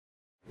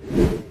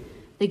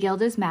The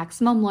Guild is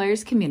Maximum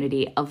Lawyers'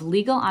 community of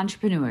legal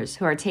entrepreneurs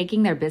who are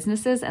taking their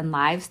businesses and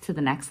lives to the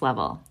next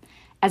level.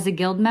 As a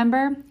Guild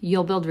member,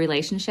 you'll build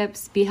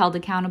relationships, be held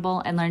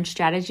accountable, and learn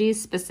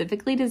strategies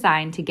specifically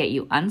designed to get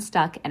you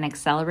unstuck and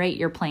accelerate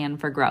your plan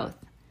for growth.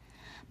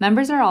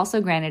 Members are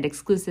also granted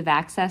exclusive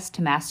access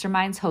to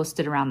masterminds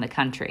hosted around the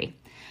country.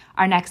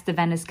 Our next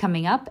event is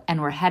coming up, and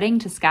we're heading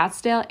to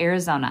Scottsdale,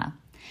 Arizona.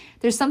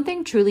 There's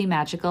something truly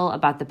magical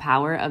about the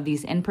power of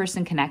these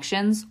in-person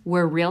connections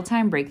where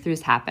real-time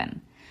breakthroughs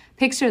happen.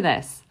 Picture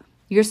this.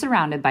 You're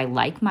surrounded by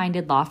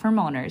like-minded law firm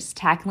owners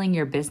tackling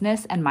your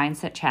business and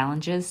mindset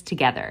challenges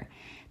together.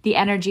 The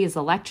energy is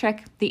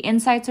electric, the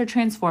insights are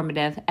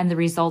transformative, and the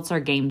results are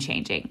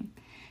game-changing.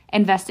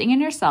 Investing in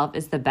yourself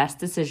is the best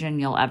decision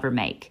you'll ever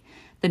make.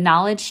 The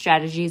knowledge,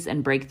 strategies,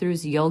 and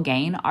breakthroughs you'll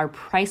gain are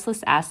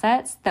priceless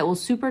assets that will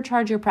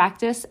supercharge your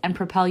practice and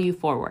propel you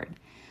forward.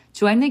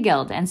 Join the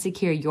Guild and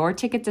secure your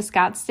ticket to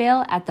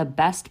Scottsdale at the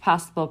best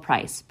possible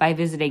price by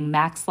visiting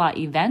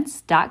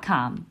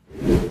maxlawevents.com.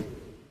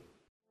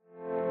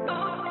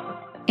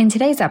 In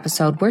today's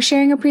episode, we're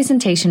sharing a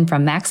presentation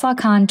from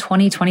MaxLawCon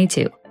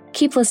 2022.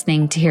 Keep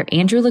listening to hear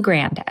Andrew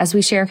Legrand as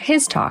we share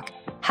his talk,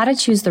 how to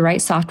choose the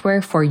right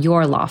software for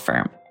your law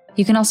firm.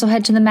 You can also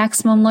head to the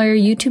Maximum Lawyer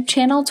YouTube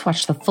channel to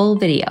watch the full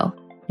video.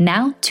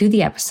 Now to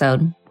the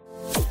episode.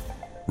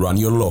 Run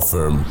your law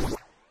firm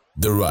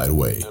the right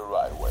way.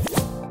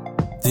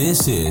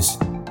 This is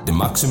the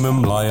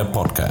Maximum Lawyer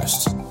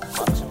Podcast.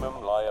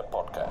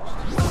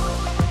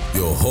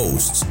 Your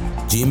hosts,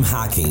 Jim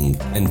Hacking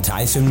and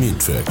Tyson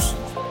Mutrux.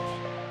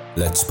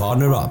 Let's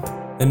partner up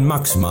and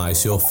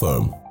maximize your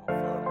firm.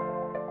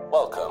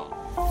 Welcome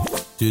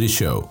to the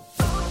show.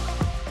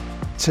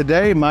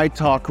 Today, my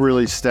talk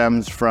really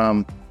stems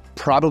from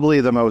probably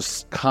the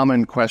most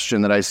common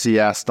question that I see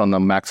asked on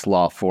the Max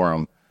Law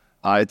Forum.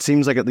 It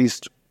seems like at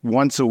least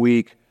once a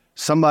week,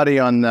 somebody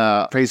on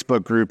the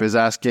Facebook group is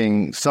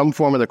asking some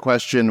form of the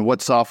question,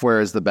 what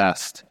software is the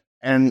best?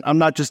 And I'm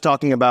not just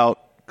talking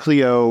about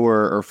Clio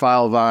or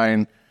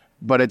Filevine,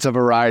 but it's a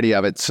variety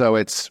of it. So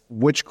it's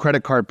which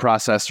credit card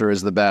processor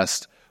is the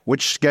best?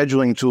 Which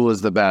scheduling tool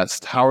is the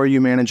best? How are you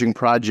managing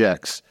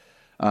projects?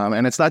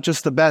 And it's not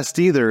just the best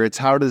either. It's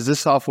how does this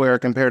software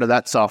compare to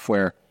that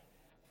software?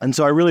 And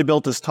so I really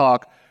built this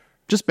talk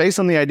just based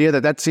on the idea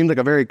that that seemed like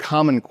a very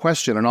common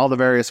question in all the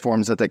various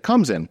forms that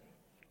comes in.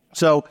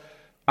 So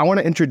I want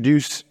to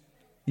introduce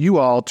you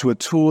all to a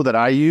tool that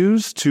I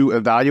use to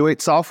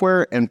evaluate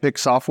software and pick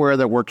software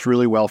that works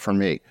really well for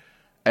me.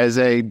 As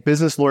a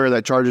business lawyer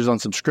that charges on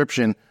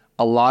subscription,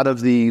 a lot of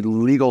the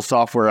legal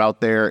software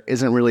out there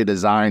isn't really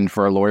designed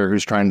for a lawyer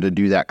who's trying to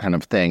do that kind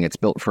of thing. It's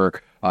built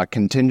for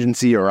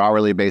contingency or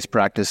hourly-based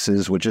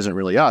practices, which isn't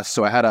really us.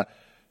 So I had to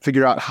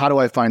figure out how do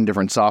I find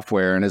different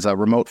software. And as a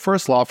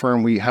remote-first law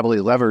firm, we heavily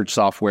leverage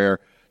software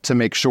to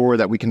make sure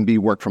that we can be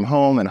work from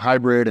home and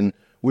hybrid. And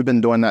we've been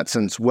doing that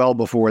since well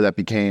before that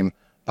became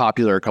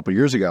popular a couple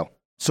years ago.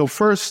 So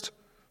first,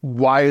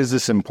 why is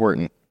this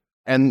important?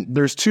 And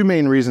there's two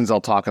main reasons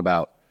I'll talk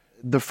about.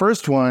 The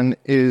first one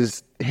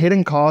is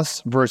hidden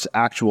costs versus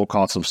actual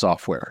costs of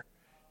software.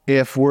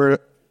 If we're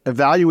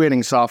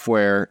evaluating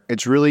software,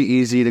 it's really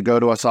easy to go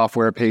to a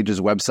software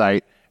page's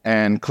website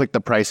and click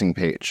the pricing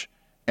page.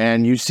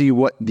 And you see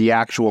what the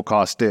actual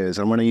cost is.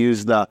 I'm going to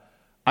use the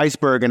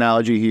iceberg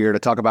analogy here to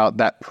talk about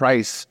that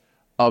price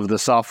of the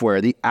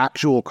software. The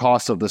actual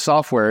cost of the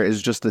software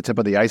is just the tip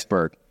of the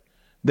iceberg.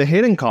 The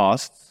hidden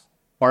costs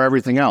are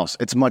everything else.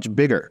 It's much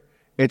bigger.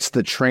 It's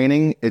the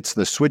training, it's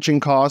the switching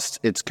costs,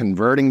 it's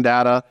converting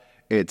data,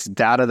 it's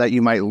data that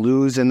you might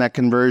lose in that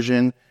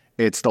conversion,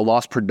 it's the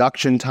lost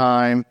production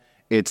time,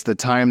 it's the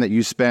time that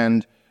you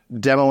spend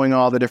demoing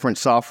all the different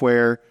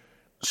software.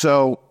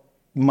 So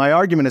my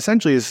argument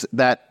essentially is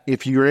that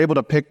if you're able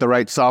to pick the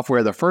right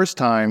software the first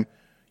time,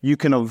 you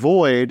can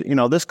avoid,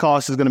 this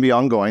cost is going to be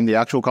ongoing, the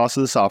actual cost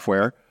of the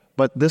software,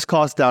 but this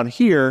cost down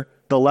here,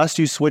 the less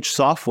you switch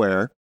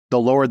software, the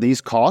lower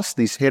these costs,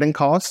 these hidden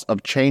costs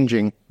of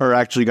changing are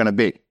actually going to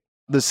be.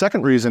 The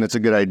second reason it's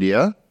a good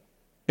idea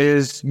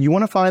is you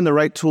want to find the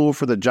right tool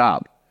for the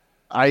job.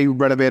 I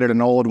renovated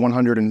an old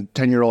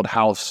 110-year-old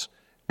house,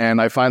 and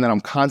I find that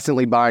I'm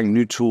constantly buying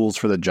new tools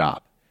for the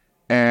job.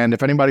 And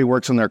if anybody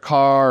works on their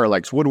car or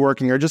likes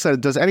woodworking or just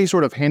does any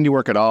sort of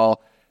handiwork at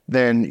all,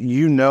 then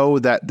you know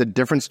that the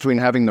difference between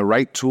having the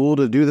right tool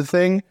to do the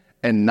thing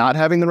and not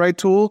having the right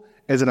tool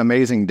is an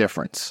amazing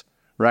difference.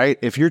 Right?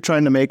 If you're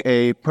trying to make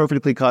a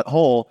perfectly cut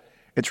hole,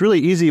 it's really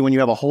easy when you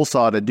have a hole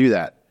saw to do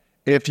that.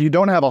 If you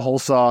don't have a hole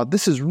saw,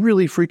 this is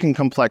really freaking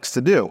complex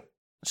to do.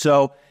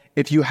 So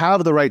if you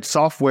have the right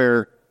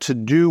software to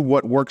do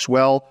what works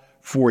well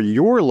for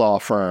your law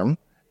firm,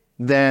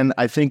 then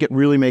I think it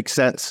really makes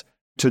sense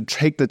to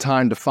take the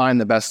time to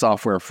find the best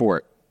software for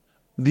it.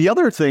 The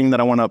other thing that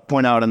I want to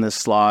point out in this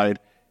slide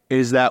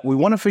is that we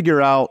want to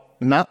figure out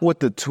not what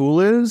the tool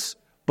is,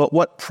 but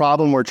what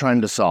problem we're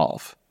trying to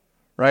solve.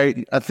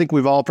 Right? I think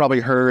we've all probably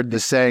heard the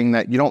saying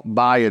that you don't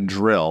buy a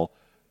drill,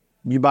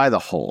 you buy the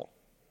hole.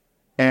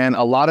 And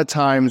a lot of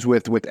times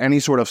with any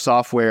sort of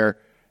software,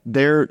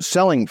 they're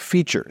selling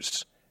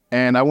features.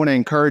 And I want to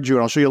encourage you,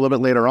 and I'll show you a little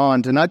bit later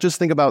on, to not just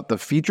think about the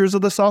features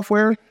of the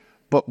software,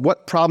 but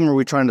what problem are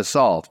we trying to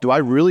solve? Do I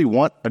really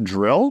want a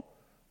drill,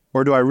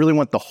 or do I really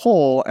want the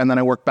hole? And then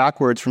I work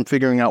backwards from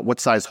figuring out what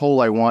size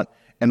hole I want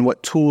and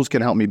what tools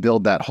can help me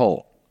build that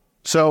hole.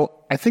 So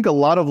I think a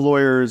lot of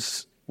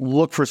lawyers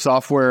look for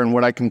software in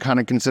what I can kind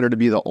of consider to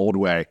be the old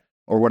way,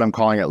 or what I'm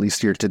calling at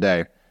least here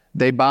today.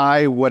 They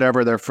buy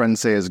whatever their friends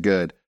say is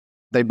good.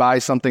 They buy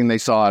something they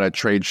saw at a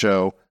trade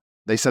show.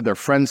 They said their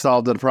friend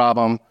solved the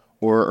problem,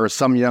 or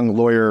some young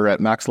lawyer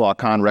at Max Law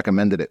Con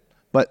recommended it.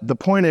 But the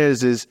point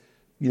is,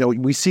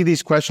 we see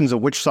these questions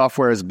of which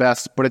software is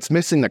best, but it's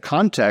missing the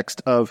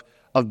context of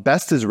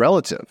best is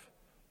relative.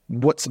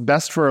 What's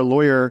best for a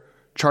lawyer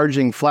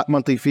charging flat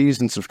monthly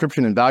fees and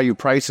subscription and value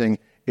pricing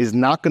is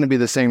not going to be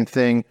the same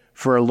thing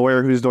for a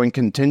lawyer who's doing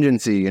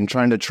contingency and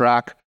trying to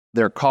track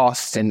their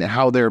costs and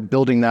how they're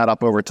building that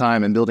up over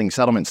time and building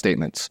settlement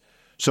statements.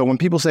 So when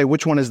people say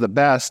which one is the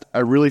best, I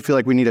really feel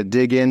like we need to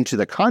dig into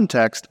the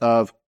context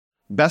of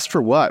best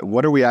for what?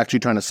 What are we actually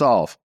trying to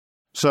solve?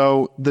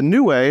 So the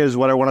new way is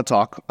what I want to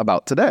talk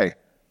about today.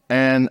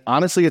 And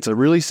honestly, it's a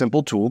really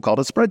simple tool called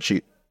a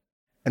spreadsheet.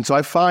 And so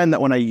I find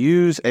that when I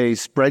use a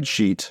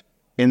spreadsheet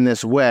in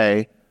this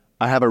way,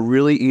 I have a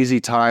really easy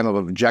time of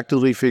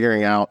objectively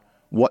figuring out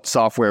what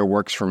software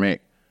works for me.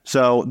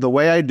 So the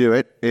way I do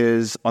it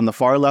is on the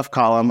far left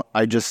column,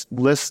 I just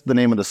list the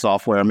name of the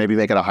software, maybe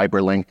make it a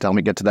hyperlink, tell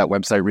me get to that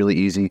website really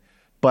easy.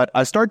 But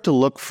I start to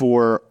look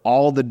for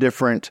all the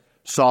different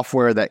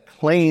software that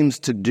claims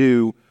to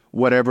do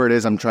whatever it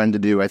is I'm trying to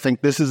do. I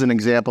think this is an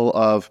example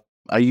of,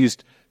 I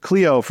used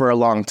Clio for a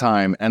long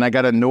time, and I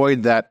got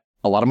annoyed that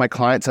a lot of my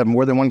clients have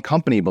more than one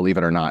company, believe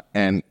it or not.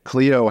 And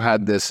Clio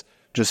had this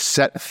just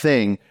set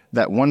thing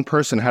that one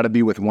person had to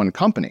be with one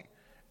company.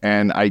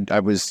 And I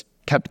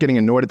kept getting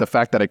annoyed at the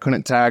fact that I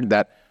couldn't tag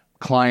that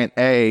client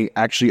A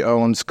actually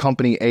owns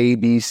company A,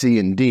 B, C,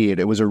 and D.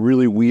 It was a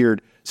really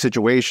weird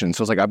situation.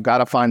 So I was like, I've got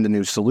to find a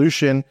new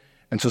solution.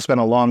 And so spent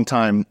a long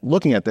time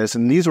looking at this.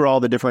 And these are all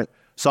the different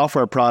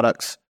software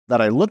products that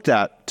I looked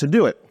at to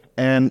do it.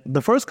 And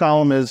the first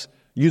column is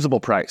usable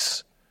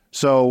price.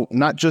 So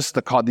not just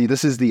the cost,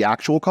 this is the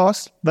actual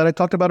cost that I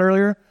talked about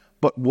earlier,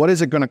 but what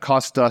is it going to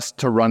cost us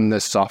to run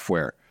this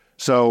software?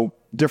 So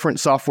different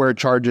software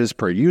charges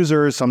per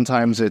user.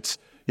 Sometimes it's,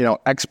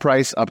 X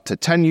price up to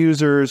 10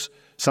 users.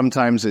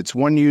 Sometimes it's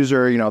one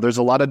user. There's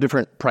a lot of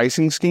different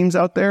pricing schemes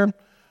out there.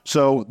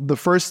 So the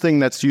first thing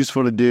that's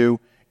useful to do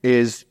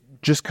is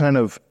just kind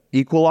of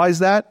equalize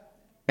that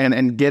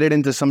and get it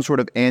into some sort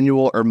of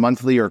annual or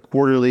monthly or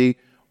quarterly,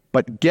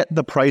 but get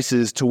the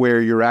prices to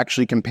where you're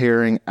actually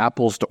comparing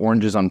apples to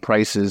oranges on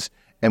prices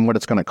and what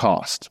it's going to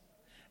cost.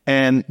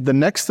 And the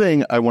next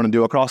thing I want to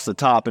do across the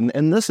top,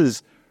 and this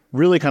is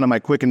really kind of my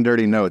quick and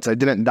dirty notes. I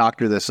didn't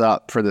doctor this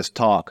up for this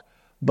talk,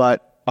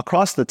 but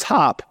across the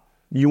top,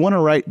 you want to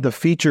write the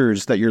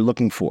features that you're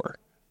looking for.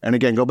 And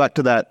again, go back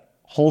to that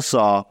hole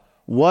saw.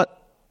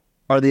 What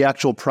are the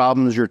actual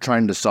problems you're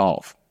trying to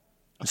solve?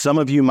 Some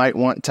of you might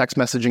want text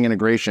messaging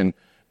integration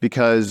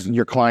because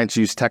your clients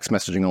use text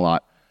messaging a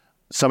lot.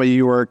 Some of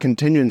you are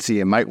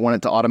contingency and might want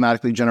it to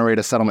automatically generate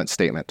a settlement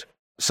statement.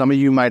 Some of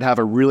you might have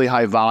a really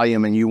high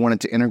volume and you want it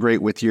to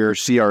integrate with your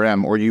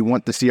CRM, or you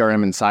want the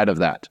CRM inside of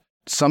that.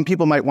 Some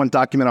people might want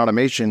document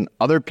automation.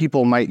 Other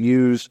people might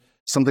use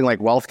something like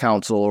Wealth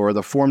Counsel or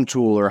the Form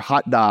Tool or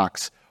Hot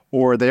Docs,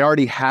 or they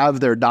already have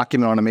their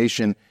document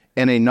automation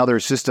in another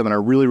system in a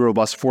really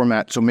robust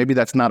format. So maybe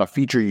that's not a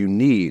feature you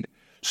need.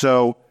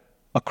 So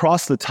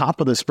across the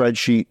top of the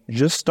spreadsheet,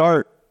 just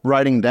start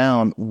writing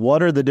down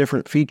what are the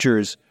different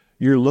features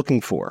you're looking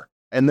for.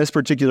 In this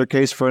particular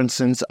case, for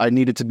instance, I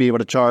needed to be able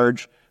to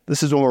charge,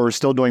 this is when we're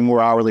still doing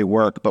more hourly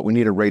work, but we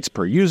needed rates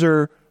per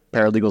user,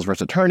 paralegals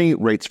versus attorney,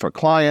 rates for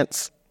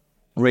clients,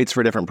 rates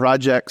for different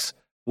projects.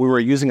 We were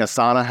using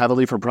Asana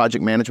heavily for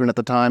project management at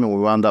the time, and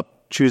we wound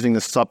up choosing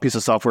this piece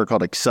of software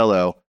called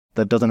Excello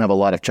that doesn't have a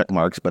lot of check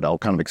marks, but I'll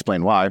kind of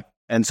explain why.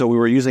 And so we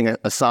were using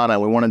Asana.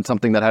 We wanted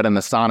something that had an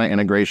Asana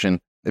integration.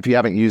 If you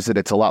haven't used it,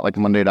 it's a lot like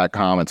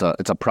Monday.com.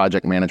 It's a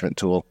project management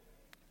tool.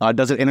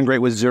 Does it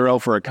integrate with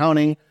Xero for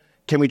accounting?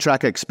 Can we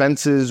track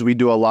expenses? We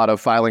do a lot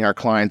of filing our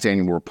clients'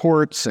 annual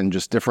reports and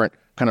just different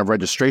kind of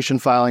registration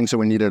filing, so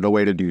we needed a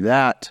way to do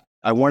that.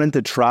 I wanted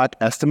to track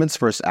estimates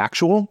versus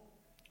actual.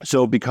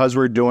 So because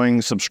we're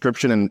doing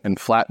subscription and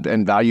flat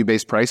and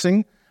value-based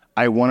pricing,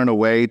 I wanted a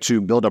way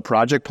to build a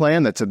project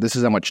plan that said this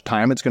is how much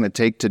time it's going to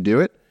take to do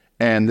it,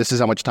 and this is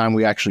how much time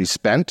we actually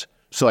spent,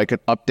 so I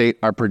could update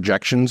our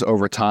projections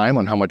over time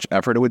on how much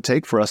effort it would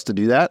take for us to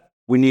do that.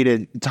 We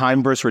needed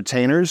time versus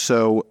retainers,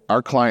 so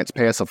our clients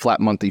pay us a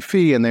flat monthly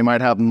fee, and they might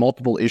have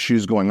multiple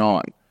issues going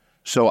on.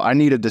 So I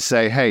needed to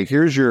say, hey,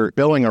 here's your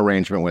billing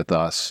arrangement with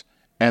us,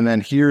 and then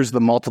here's the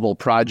multiple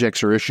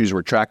projects or issues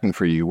we're tracking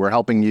for you. We're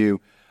helping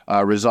you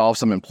resolve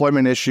some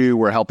employment issue.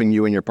 We're helping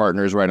you and your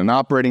partners write an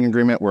operating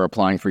agreement. We're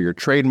applying for your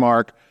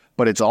trademark,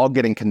 but it's all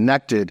getting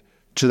connected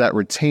to that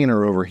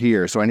retainer over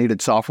here. So I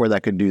needed software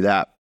that could do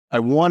that. I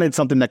wanted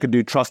something that could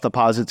do trust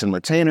deposits and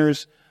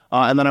retainers.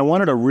 And then I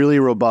wanted a really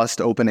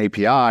robust open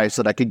API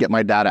so that I could get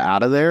my data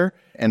out of there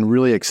and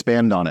really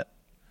expand on it.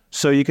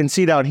 So you can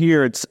see down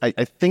here,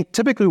 I think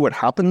typically what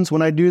happens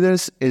when I do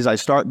this is I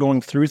start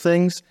going through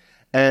things,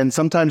 and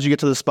sometimes you get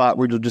to the spot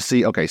where you'll just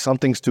see, okay,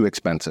 something's too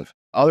expensive.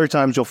 Other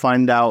times you'll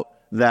find out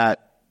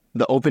that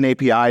the open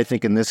API, I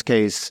think in this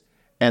case,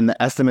 and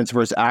the estimates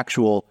versus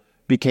actual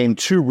became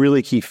two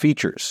really key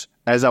features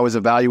as I was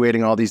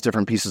evaluating all these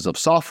different pieces of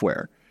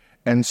software.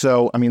 And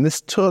so,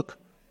 this took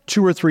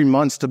 2 or 3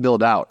 months to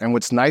build out. And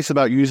what's nice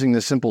about using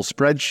this simple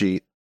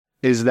spreadsheet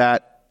is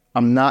that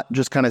I'm not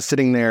just kind of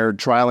sitting there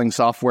trialing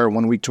software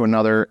one week to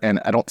another, and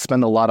I don't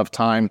spend a lot of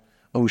time,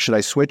 should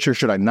I switch or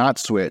should I not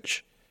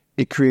switch?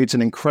 It creates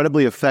an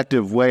incredibly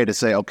effective way to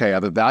say, okay,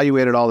 I've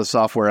evaluated all the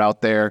software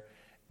out there,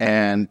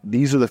 and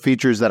these are the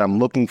features that I'm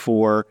looking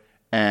for,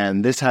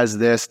 and this has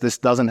this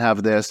doesn't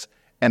have this,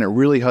 and it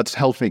really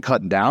helps me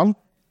cut down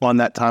on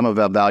that time of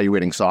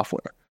evaluating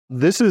software.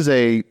 This is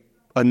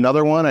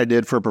another one I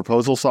did for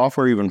proposal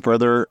software even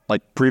further,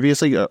 like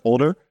previously,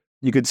 older.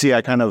 You could see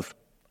I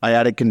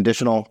added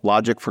conditional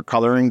logic for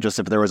coloring. Just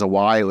if there was a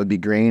Y, it would be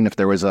green. If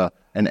there was an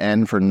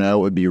N for no,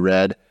 it would be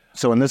red.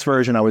 So in this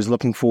version, I was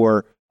looking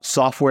for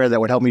software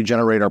that would help me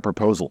generate our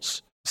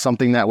proposals,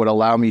 something that would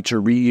allow me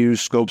to reuse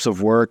scopes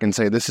of work and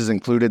say, this is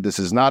included, this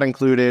is not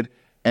included.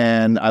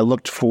 And I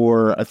looked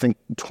for, I think,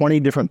 20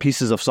 different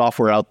pieces of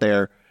software out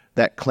there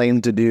that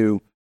claimed to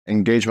do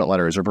engagement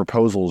letters or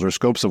proposals or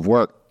scopes of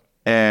work.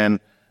 And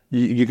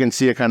you can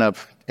see it kind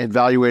of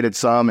evaluated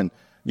some, and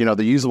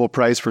the usable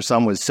price for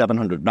some was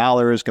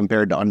 $700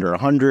 compared to under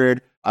 $100.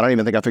 I don't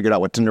even think I figured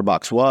out what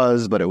Tinderbox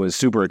was, but it was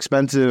super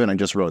expensive, and I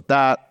just wrote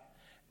that.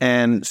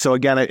 And so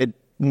again, it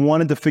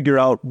wanted to figure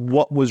out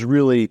what was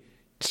really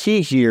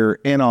key here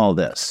in all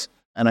this.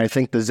 And I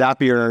think the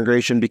Zapier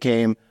integration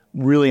became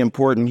really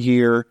important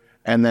here,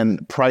 and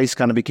then price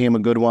kind of became a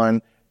good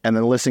one, and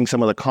then listing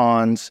some of the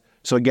cons.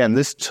 So again,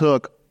 this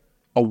took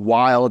a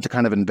while to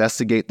kind of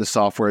investigate the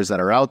softwares that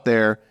are out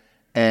there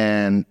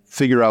and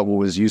figure out what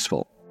was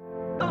useful.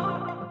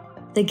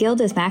 The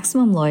Guild is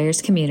Maximum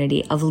Lawyers'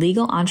 community of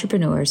legal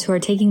entrepreneurs who are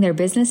taking their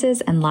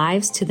businesses and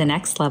lives to the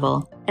next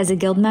level. As a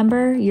Guild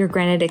member, you're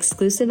granted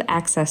exclusive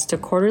access to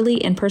quarterly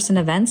in-person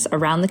events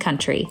around the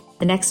country.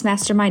 The next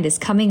mastermind is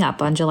coming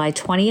up on July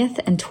 20th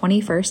and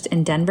 21st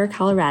in Denver,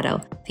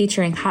 Colorado,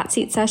 featuring hot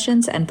seat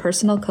sessions and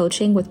personal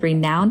coaching with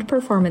renowned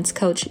performance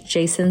coach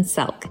Jason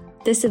Selk.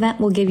 This event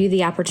will give you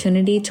the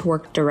opportunity to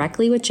work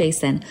directly with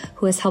Jason,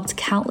 who has helped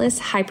countless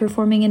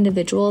high-performing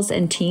individuals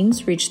and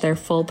teams reach their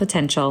full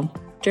potential.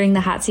 During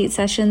the hot seat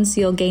sessions,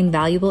 you'll gain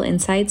valuable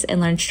insights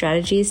and learn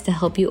strategies to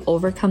help you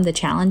overcome the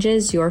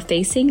challenges you're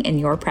facing in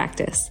your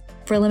practice.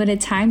 For a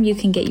limited time, you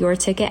can get your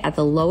ticket at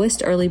the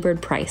lowest early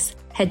bird price.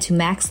 Head to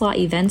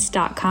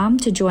maxlawevents.com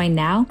to join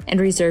now and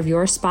reserve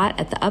your spot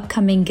at the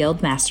upcoming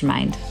Guild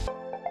Mastermind.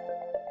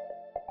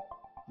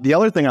 The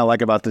other thing I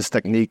like about this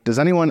technique, does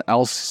anyone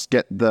else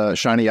get the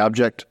shiny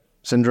object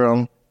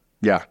syndrome?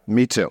 Yeah,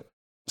 me too.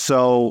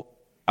 So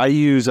I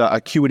use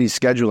Acuity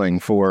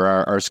scheduling for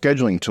our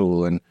scheduling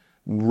tool, and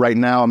right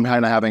now I'm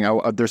kind of having,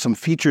 there's some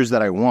features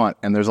that I want,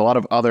 and there's a lot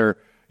of other,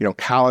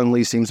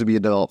 Calendly seems to be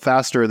developed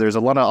faster. There's a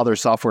lot of other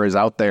softwares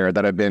out there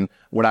that have been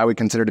what I would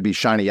consider to be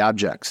shiny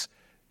objects.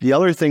 The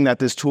other thing that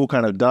this tool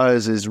kind of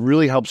does is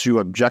really helps you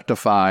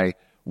objectify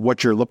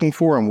what you're looking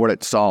for and what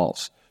it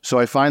solves. So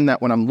I find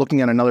that when I'm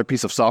looking at another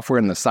piece of software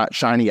in the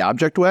shiny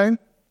object way,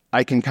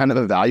 I can kind of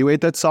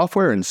evaluate that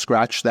software and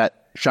scratch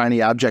that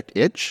shiny object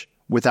itch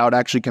without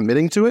actually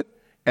committing to it.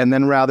 And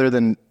then rather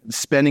than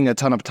spending a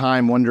ton of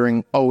time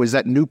wondering, is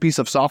that new piece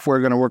of software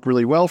going to work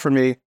really well for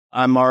me?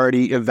 I'm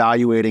already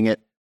evaluating it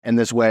in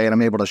this way, and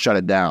I'm able to shut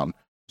it down.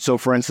 So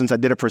for instance, I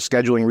did it for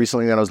scheduling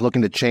recently that I was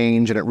looking to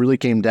change, and it really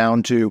came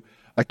down to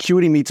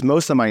Acuity meets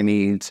most of my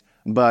needs,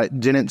 but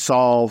didn't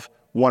solve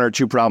 1 or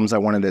 2 problems I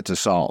wanted it to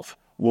solve.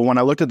 Well, when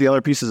I looked at the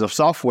other pieces of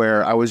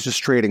software, I was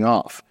just trading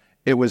off.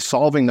 It was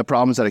solving the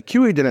problems that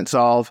Acuity didn't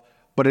solve,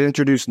 but it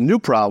introduced new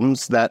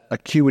problems that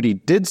Acuity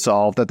did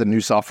solve that the new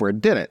software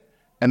didn't.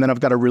 And then I've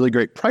got a really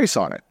great price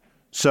on it.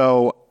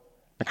 So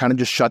I kind of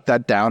just shut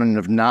that down and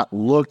have not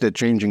looked at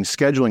changing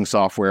scheduling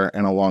software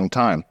in a long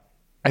time.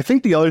 I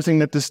think the other thing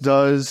that this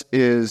does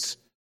is,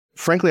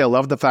 frankly, I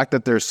love the fact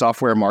that there's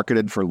software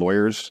marketed for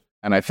lawyers.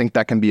 And I think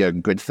that can be a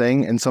good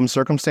thing in some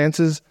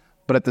circumstances.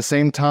 But at the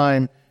same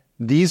time,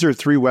 these are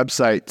 3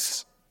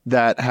 websites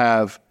that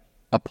have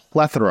a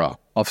plethora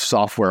of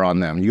software on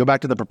them. You go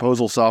back to the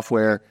proposal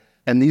software,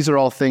 and these are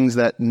all things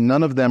that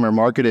none of them are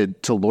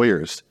marketed to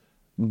lawyers,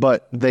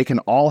 but they can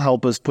all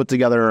help us put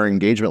together our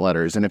engagement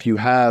letters. And if you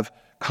have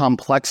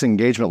complex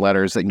engagement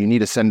letters that you need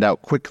to send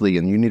out quickly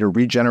and you need to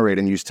regenerate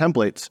and use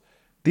templates,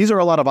 these are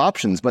a lot of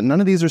options, but none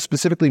of these are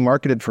specifically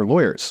marketed for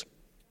lawyers.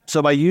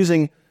 So by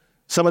using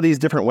some of these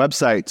different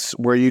websites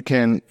where you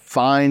can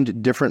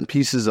find different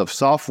pieces of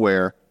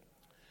software,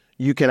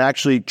 you can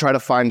actually try to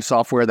find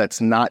software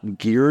that's not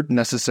geared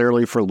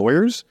necessarily for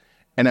lawyers,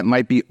 and it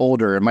might be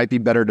older, it might be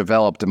better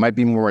developed, it might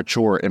be more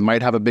mature, it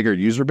might have a bigger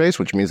user base,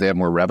 which means they have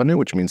more revenue,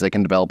 which means they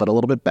can develop it a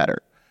little bit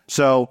better.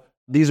 So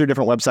These are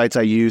different websites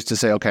I use to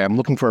say, okay, I'm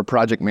looking for a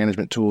project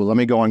management tool. Let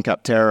me go on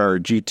Capterra or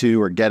G2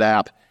 or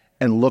GetApp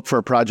and look for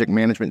a project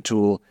management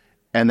tool.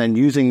 And then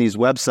using these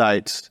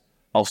websites,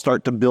 I'll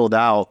start to build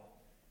out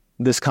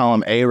this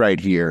column A right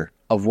here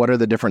of what are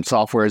the different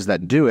softwares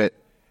that do it,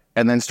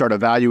 and then start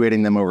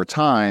evaluating them over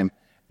time.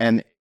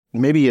 And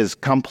maybe as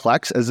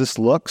complex as this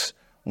looks,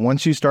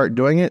 once you start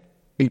doing it,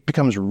 it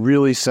becomes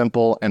really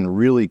simple and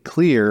really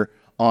clear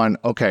on,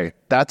 okay,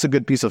 that's a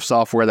good piece of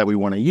software that we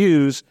want to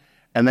use.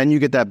 And then you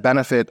get that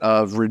benefit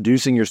of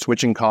reducing your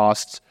switching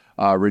costs,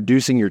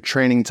 reducing your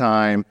training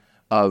time,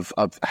 of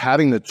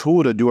having the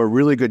tool to do a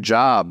really good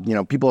job. You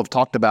know, people have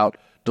talked about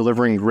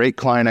delivering great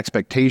client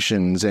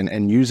expectations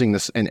and using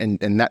this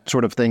and that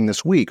sort of thing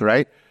this week,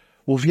 right?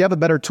 Well, if you have a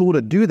better tool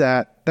to do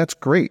that, that's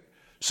great.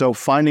 So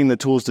finding the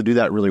tools to do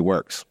that really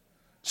works.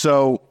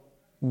 So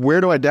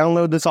where do I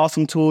download this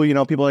awesome tool? You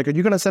know, people are like, are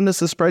you going to send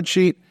us a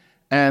spreadsheet?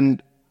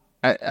 And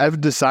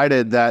I've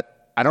decided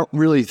that I don't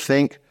really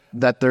think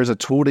that there's a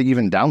tool to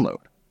even download,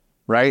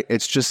 right?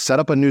 It's just set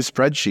up a new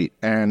spreadsheet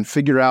and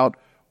figure out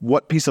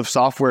what piece of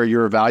software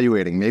you're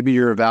evaluating. Maybe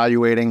you're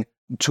evaluating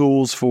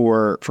tools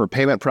for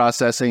payment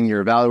processing,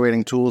 you're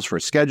evaluating tools for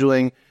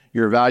scheduling,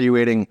 you're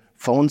evaluating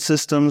phone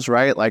systems,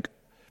 right? Like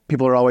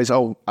people are always,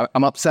 oh,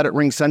 I'm upset at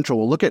Ring Central.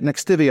 Well, look at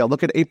Nextivia,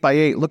 look at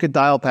 8x8, look at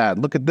Dialpad,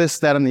 look at this,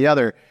 that, and the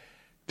other.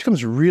 It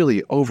becomes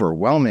really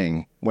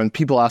overwhelming when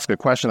people ask a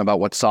question about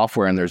what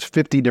software and there's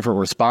 50 different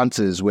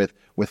responses with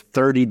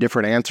 30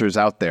 different answers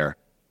out there.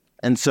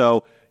 And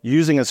so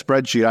using a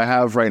spreadsheet I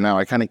have right now,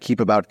 I kind of keep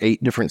about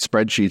 8 different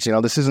spreadsheets. You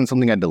know, this isn't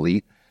something I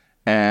delete,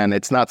 and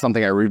it's not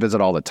something I revisit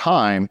all the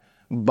time.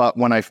 But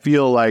when I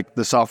feel like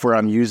the software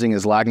I'm using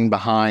is lagging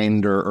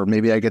behind, or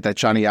maybe I get that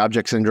shiny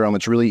object syndrome,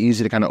 it's really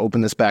easy to kind of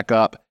open this back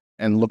up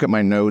and look at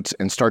my notes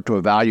and start to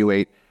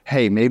evaluate,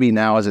 hey, maybe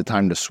now is it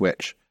time to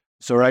switch.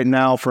 So right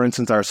now, for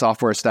instance, our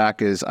software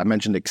stack is, I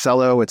mentioned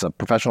Excello. It's a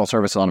professional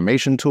service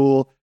automation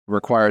tool. It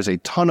requires a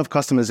ton of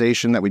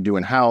customization that we do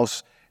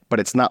in-house, but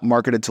it's not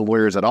marketed to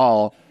lawyers at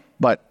all.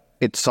 But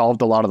it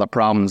solved a lot of the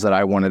problems that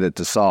I wanted it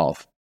to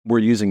solve. We're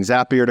using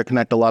Zapier to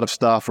connect a lot of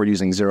stuff. We're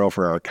using Xero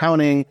for our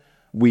accounting.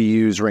 We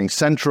use Ring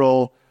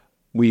Central.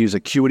 We use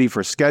Acuity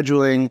for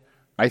scheduling.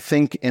 I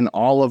think in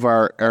all of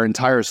our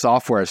entire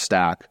software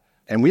stack,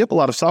 and we have a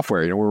lot of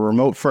software, you know, we're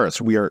remote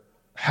first. We are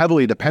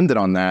heavily dependent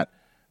on that.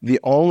 The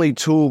only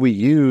tool we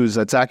use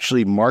that's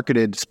actually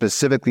marketed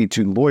specifically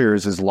to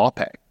lawyers is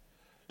LawPay.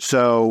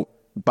 So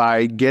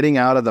by getting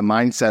out of the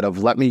mindset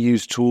of let me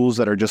use tools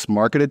that are just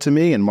marketed to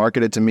me and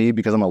marketed to me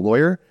because I'm a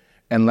lawyer,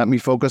 and let me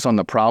focus on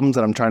the problems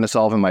that I'm trying to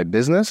solve in my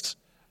business,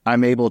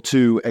 I'm able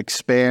to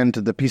expand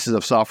to the pieces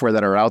of software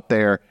that are out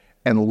there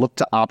and look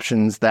to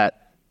options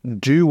that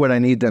do what I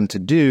need them to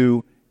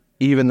do,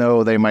 even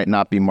though they might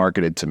not be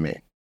marketed to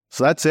me.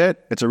 So that's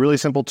it. It's a really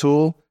simple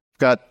tool. I've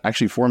got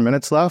actually 4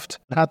 minutes left.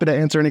 Happy to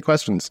answer any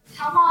questions.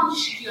 How long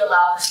should you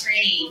allow the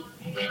training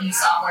in new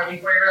software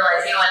before you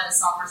realize, you know what, this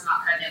software's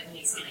not cutting it, we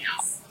need something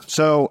else?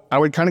 So I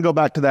would kind of go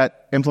back to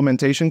that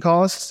implementation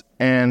costs.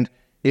 And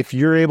if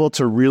you're able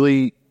to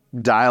really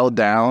dial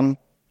down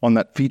on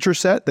that feature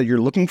set that you're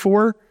looking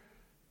for,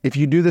 if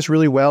you do this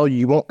really well,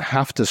 you won't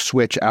have to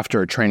switch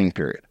after a training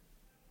period.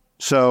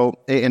 So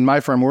in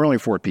my firm, we're only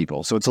 4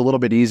 people. So it's a little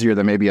bit easier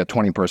than maybe a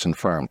 20-person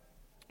firm.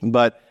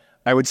 But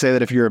I would say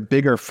that if you're a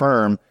bigger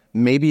firm,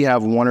 maybe you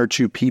have 1 or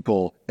 2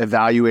 people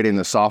evaluating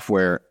the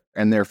software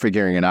and they're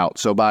figuring it out.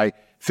 So by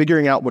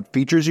figuring out what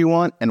features you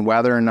want and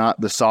whether or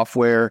not the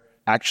software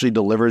actually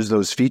delivers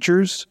those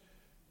features,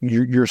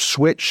 your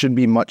switch should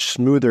be much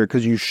smoother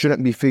because you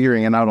shouldn't be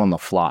figuring it out on the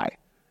fly.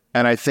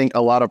 And I think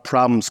a lot of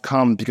problems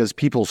come because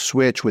people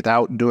switch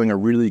without doing a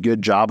really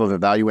good job of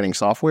evaluating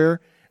software.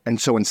 And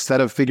so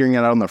instead of figuring it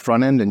out on the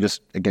front end and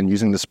just, again,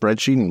 using the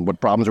spreadsheet and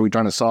what problems are we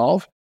trying to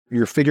solve,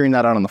 you're figuring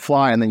that out on the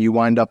fly. And then you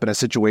wind up in a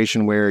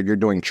situation where you're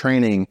doing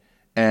training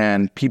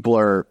and people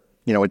are,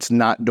 you know, it's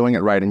not doing it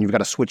right and you've got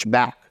to switch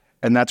back.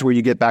 And that's where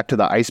you get back to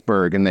the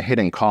iceberg and the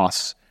hidden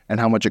costs and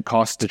how much it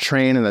costs to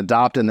train and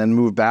adopt and then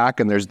move back.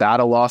 And there's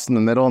data lost in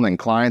the middle and then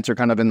clients are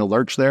kind of in the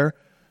lurch there.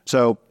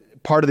 So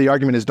part of the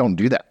argument is don't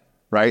do that,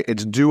 right?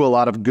 It's do a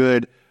lot of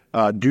good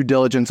due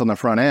diligence on the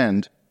front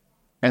end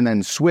and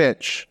then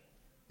switch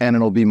and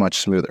it'll be much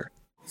smoother.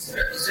 Is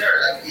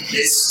there like a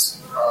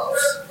list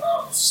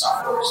of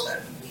softwares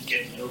that we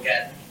can look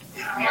at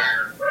if we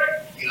are,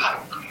 you know,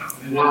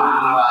 we want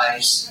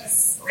to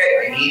utilize,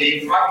 okay, I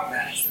need a project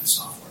management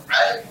software,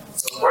 right?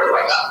 So where do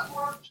I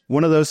go?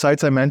 One of those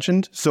sites I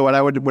mentioned. So what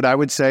I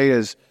would say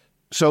is,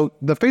 so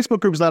the Facebook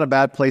group is not a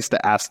bad place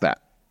to ask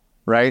that,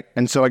 right?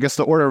 And so I guess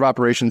the order of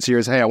operations here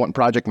is, hey, I want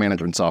project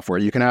management software.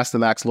 You can ask the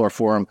Max Law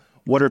Forum,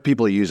 what are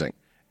people using?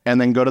 And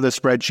then go to the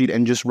spreadsheet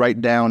and just write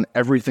down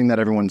everything that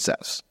everyone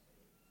says,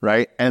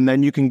 right? And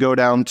then you can go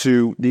down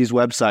to these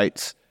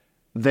websites.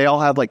 They all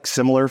have like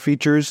similar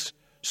features.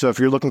 So if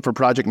you're looking for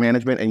project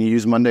management and you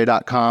use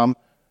Monday.com,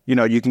 you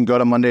know, you can go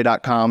to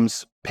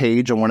Monday.com's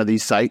page on one of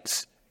these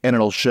sites and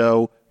it'll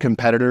show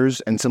competitors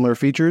and similar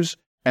features.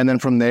 And then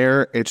from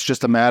there, it's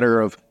just a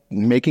matter of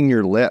making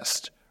your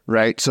list,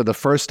 right? So the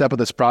first step of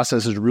this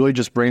process is really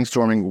just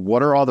brainstorming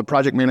what are all the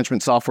project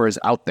management softwares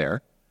out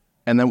there,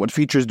 and then what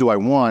features do I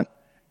want,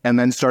 and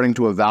then starting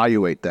to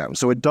evaluate them.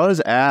 So it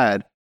does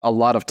add a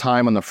lot of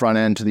time on the front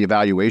end to the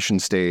evaluation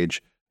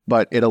stage,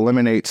 but it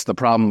eliminates the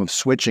problem of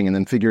switching and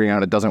then figuring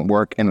out it doesn't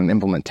work in an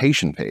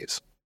implementation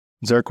phase.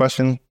 Is there a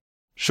question?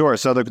 Sure.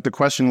 So the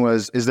question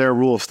was, is there a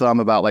rule of thumb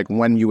about like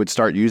when you would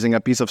start using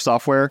a piece of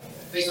software?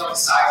 Based on the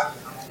size of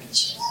the company.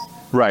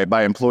 Right,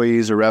 by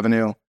employees or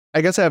revenue.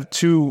 I guess I have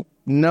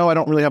no, I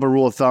don't really have a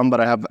rule of thumb, but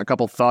I have a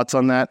couple thoughts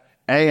on that.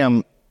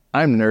 I'm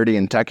nerdy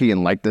and techie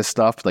and like this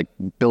stuff, like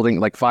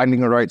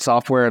finding the right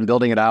software and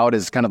building it out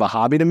is kind of a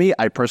hobby to me.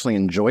 I personally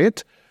enjoy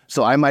it.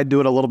 So I might do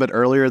it a little bit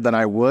earlier than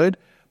I would.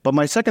 But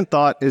my second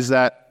thought is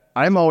that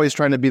I'm always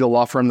trying to be the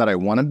law firm that I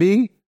want to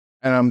be.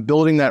 And I'm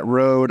building that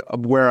road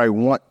of where I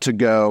want to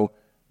go,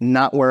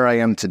 not where I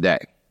am today,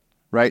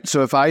 right?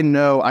 So if I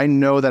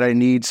know that I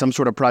need some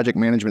sort of project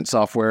management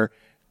software,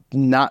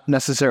 not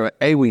necessarily,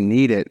 we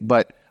need it,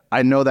 but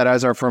I know that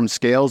as our firm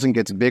scales and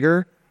gets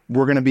bigger,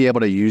 we're going to be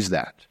able to use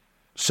that.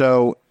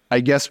 So I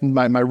guess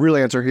my real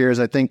answer here is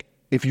I think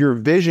if your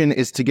vision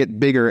is to get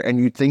bigger and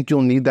you think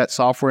you'll need that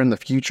software in the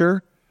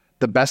future,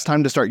 the best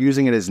time to start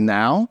using it is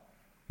now,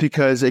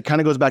 because it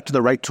kind of goes back to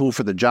the right tool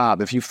for the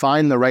job. If you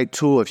find the right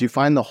tool, if you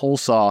find the hole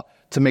saw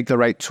to make the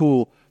right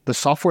tool, the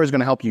software is going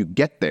to help you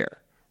get there.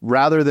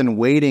 Rather than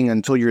waiting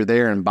until you're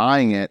there and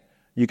buying it,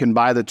 you can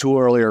buy the tool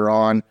earlier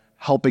on,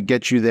 help it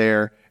get you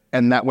there,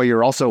 and that way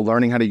you're also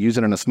learning how to use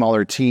it in a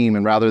smaller team,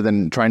 and rather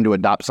than trying to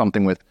adopt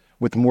something with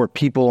more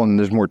people and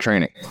there's more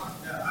training.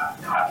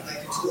 Like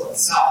the tool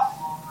itself,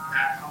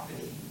 that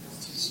company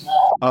is too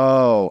small.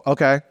 Oh,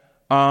 okay.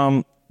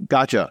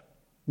 Gotcha.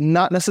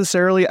 Not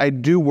necessarily. I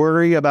do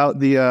worry about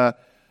the,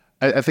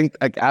 I think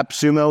like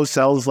AppSumo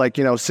sells like,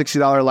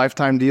 $60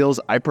 lifetime deals.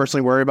 I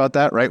personally worry about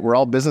that, right? We're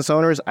all business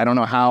owners. I don't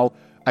know how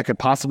I could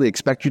possibly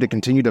expect you to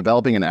continue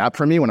developing an app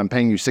for me when I'm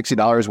paying you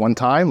 $60 one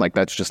time. Like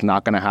that's just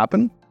not going to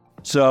happen.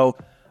 So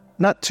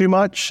not too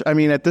much. I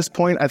mean, at this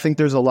point, I think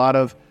there's a lot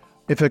of,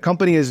 if a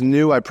company is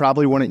new, I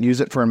probably wouldn't use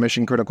it for a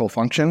mission critical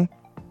function,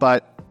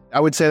 but I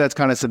would say that's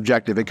kind of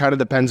subjective. It kind of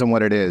depends on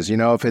what it is.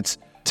 If it's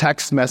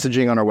text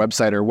messaging on our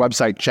website or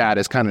website chat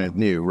is kind of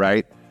new,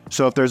 right?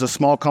 So if there's a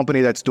small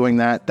company that's doing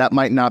that, that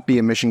might not be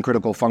a mission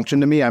critical function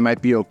to me. I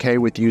might be okay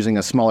with using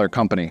a smaller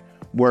company.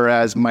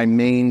 Whereas my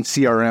main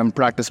CRM,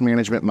 practice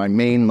management, my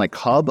main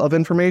hub of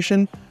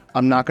information,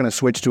 I'm not going to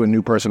switch to a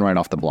new person right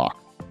off the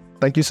block.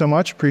 Thank you so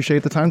much.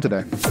 Appreciate the time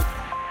today.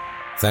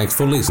 Thanks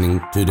for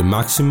listening to the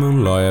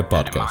Maximum Lawyer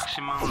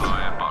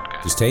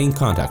Podcast. To stay in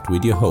contact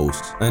with your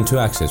host and to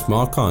access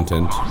more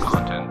content,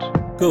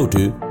 go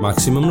to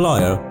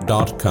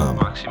MaximumLawyer.com.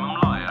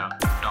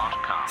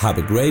 Have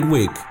a great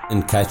week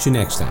and catch you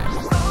next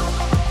time.